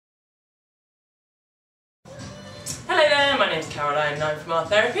name's Caroline and I'm from Art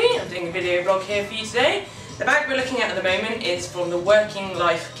Therapy. I'm doing a video blog here for you today. The bag we're looking at the moment is from the Working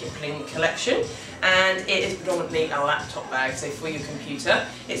Life Kipling collection, and it is predominantly a laptop bag, so for your computer.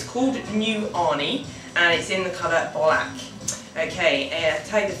 It's called New Arnie and it's in the colour black. Okay, I'll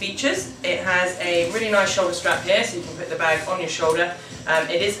tell you the features. It has a really nice shoulder strap here, so you can put the bag on your shoulder.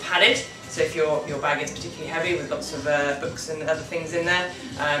 It is padded, so if your bag is particularly heavy with lots of books and other things in there,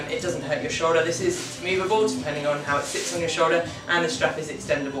 it doesn't hurt your shoulder. This is movable depending on how it sits on your shoulder, and the strap is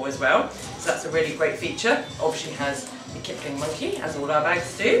extendable as well. So that's a really great feature. Obviously has the Kipling monkey, as all our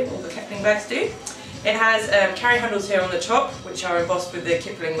bags do, all the Kipling bags do. It has carry handles here on the top, which are embossed with the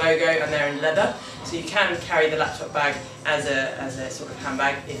Kipling logo, and they're in leather, so you can carry the laptop bag as a sort of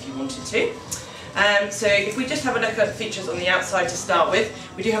handbag if you wanted to. So if we just have a look at the features on the outside to start with,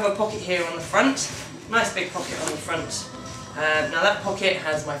 we do have a pocket here on the front, nice big pocket on the front. Now that pocket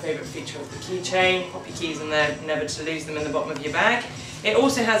has my favourite feature of the keychain, pop your keys in there, never to lose them in the bottom of your bag. It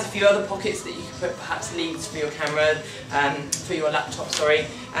also has a few other pockets that you can put perhaps leads for your camera, for your laptop, sorry.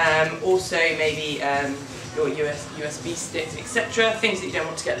 Also maybe your USB sticks, etc. Things that you don't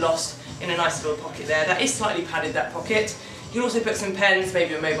want to get lost in a nice little pocket there. That is slightly padded, that pocket. You can also put some pens,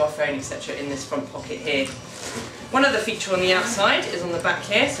 maybe a mobile phone, etc. in this front pocket here. One other feature on the outside is on the back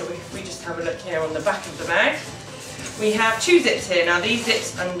here, so if we just have a look here on the back of the bag, we have two zips here. Now these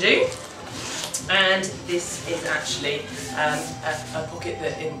zips undo, and this is actually a pocket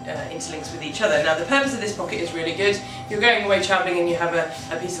that interlinks with each other. Now the purpose of this pocket is really good. If you're going away travelling and you have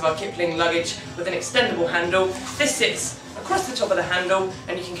a piece of our Kipling luggage with an extendable handle, this sits across the top of the handle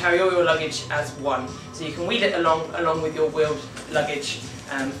and you can carry all your luggage as one. So you can wheel it along with your wheeled luggage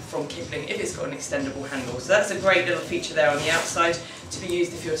from Kipling if it's got an extendable handle. So that's a great little feature there on the outside to be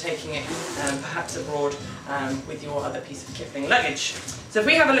used if you're taking it perhaps abroad with your other piece of Kipling luggage. So if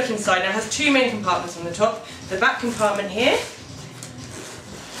we have a look inside, now it has two main compartments on the top. The back compartment here,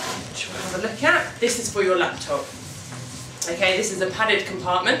 which we'll have a look at, this is for your laptop. Okay, this is a padded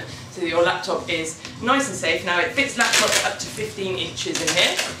compartment, so that your laptop is nice and safe. Now it fits laptops up to 15 inches in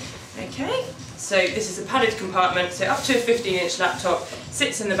here. Okay, so this is a padded compartment, so up to a 15-inch laptop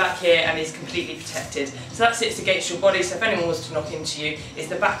sits in the back here and is completely protected. So that sits against your body, so if anyone was to knock into you, it's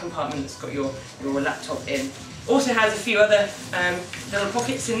the back compartment that's got your laptop in. Also has a few other little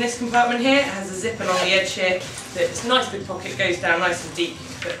pockets in this compartment here. It has a zip along the edge here. It's a nice big pocket, goes down nice and deep. You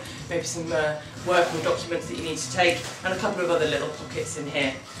can put maybe some work or documents that you need to take, and a couple of other little pockets in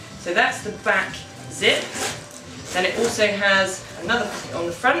here. So that's the back zip. Then it also has another pocket on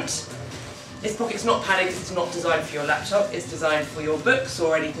the front. This pocket's not padded because it's not designed for your laptop, it's designed for your books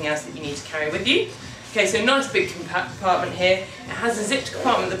or anything else that you need to carry with you. Okay, so nice big compartment here. It has a zipped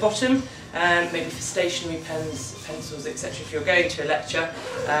compartment at the bottom, maybe for stationery, pens, pencils, etc. if you're going to a lecture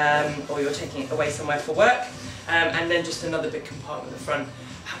or you're taking it away somewhere for work. And then just another big compartment at the front,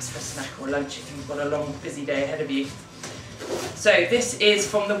 perhaps for a snack or lunch if you've got a long, busy day ahead of you. So this is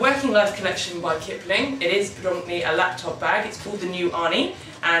from the Working Life collection by Kipling. It is predominantly a laptop bag. It's called the New Arnie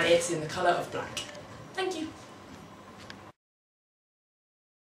and it's in the colour of black. Thank you.